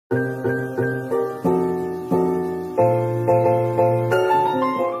Hey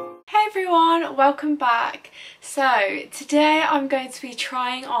everyone, welcome back. So today I'm going to be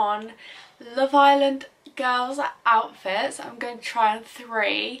trying on Love Island girls' outfits. I'm going to try on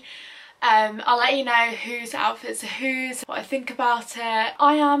 3. I'll let you know whose outfits are whose, what I think about it.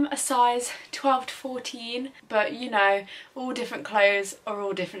 I am a size 12 to 14, but you know, all different clothes are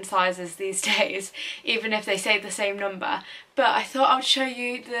all different sizes these days, even if they say the same number. But I thought I'd show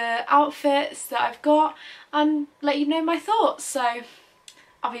you the outfits that I've got and let you know my thoughts, so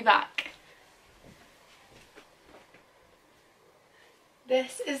I'll be back.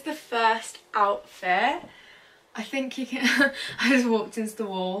 This is the first outfit. I think you can, I just walked into the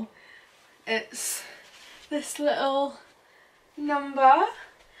wall. It's this little number. I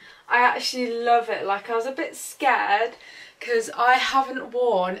actually love it. Like, I was a bit scared because I haven't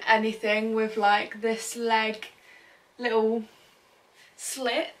worn anything with like this leg little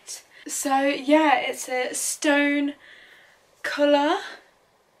slit. So yeah, it's a stone colour.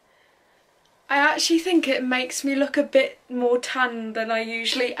 I actually think it makes me look a bit more tan than I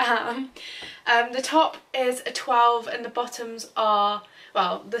usually am. The top is a 12 and the bottoms are,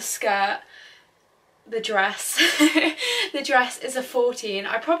 well, the skirt, the dress, the dress is a 14.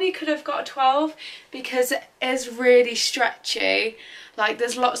 I probably could have got a 12 because it is really stretchy. Like,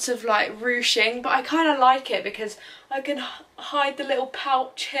 there's lots of like ruching, but I kind of like it because I can hide the little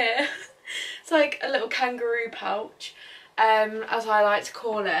pouch here. It's like a little kangaroo pouch, as I like to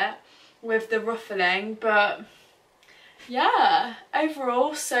call it, with the ruffling. But yeah,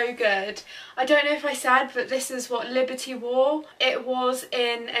 overall so good. I don't know if I said, but this is what Liberty wore. It was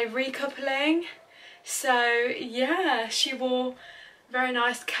in a recoupling. So yeah, she wore very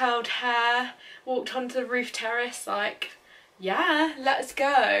nice curled hair, walked onto the roof terrace. Like, yeah, let's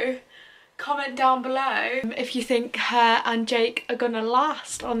go. Comment down below if you think her and Jake are gonna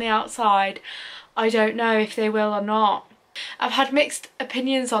last on the outside. I don't know if they will or not. I've had mixed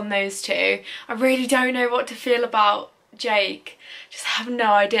opinions on those two. I really don't know what to feel about Jake. Just have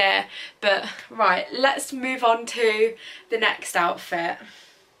no idea. But right, let's move on to the next outfit.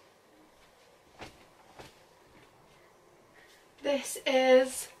 This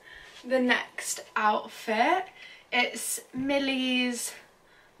is the next outfit. It's Millie's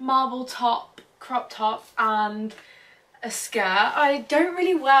marble top, crop top and a skirt. I don't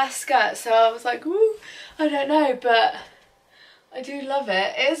really wear skirts, so I was like, ooh, I don't know, but I do love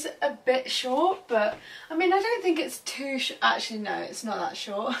it. It is a bit short, but I mean, I don't think it's too actually no, it's not that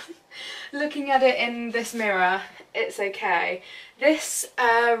short. Looking at it in this mirror, it's okay. This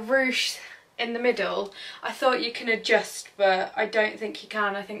ruche in the middle, I thought you can adjust, but I don't think you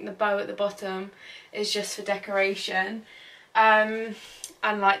can. I think the bow at the bottom is just for decoration, and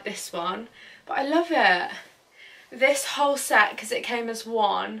like this one. But I love it. This whole set, because it came as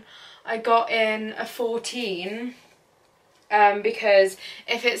one, I got in a 14. Because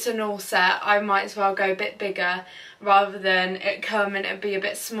if it's an all set, I might as well go a bit bigger rather than it come and it be a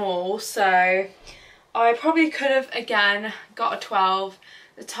bit small. So I probably could have again got a 12.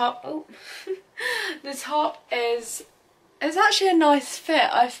 The top, oh, the top is actually a nice fit.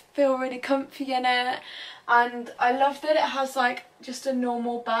 I feel really comfy in it, and I love that it has like just a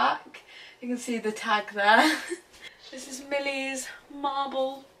normal back. You can see the tag there. This is Millie's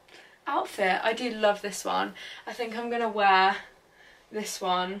marble outfit. I do love this one. I think I'm gonna wear this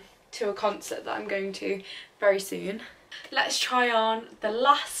one to a concert that I'm going to very soon. Let's try on the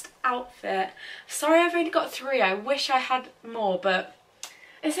last outfit. Sorry, I've only got 3. I wish I had more, but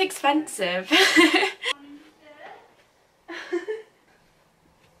it's expensive.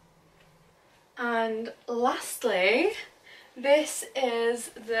 And lastly, this is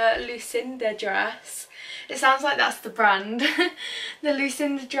the Lucinda dress. It sounds like that's the brand. The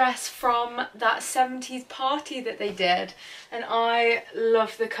Lucinda dress from that 70s party that they did, and I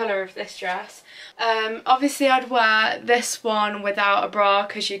love the colour of this dress. Obviously I'd wear this one without a bra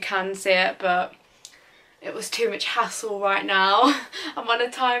because you can see it, but it was too much hassle right now. I'm on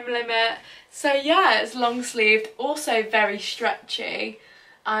a time limit. So yeah, it's long sleeved, also very stretchy,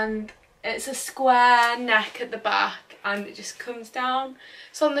 and it's a square neck at the back and it just comes down.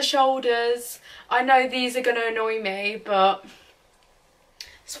 It's on the shoulders. I know these are going to annoy me, but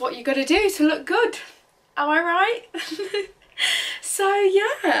it's what you got to do to look good. Am I right? So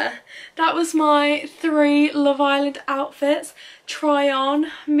yeah, that was my 3 Love Island outfits. Try on,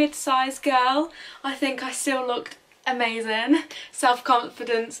 mid-size girl. I think I still looked amazing.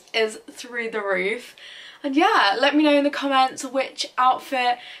 Self-confidence is through the roof. And yeah, let me know in the comments which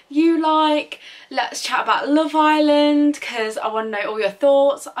outfit you like. Let's chat about Love Island because I want to know all your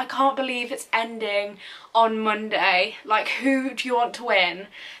thoughts. I can't believe it's ending on Monday. Like, who do you want to win?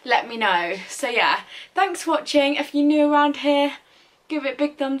 Let me know. So yeah, thanks for watching. If you're new around here, give it a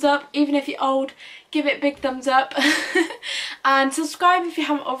big thumbs up. Even if you're old, give it a big thumbs up. And subscribe if you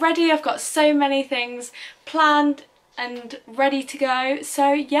haven't already. I've got so many things planned and ready to go.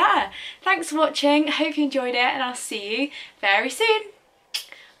 So yeah, thanks for watching. I hope you enjoyed it and I'll see you very soon.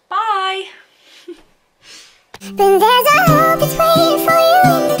 Bye. When there's a hope that's waiting for you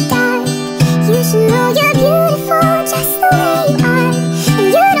in the dark, you should know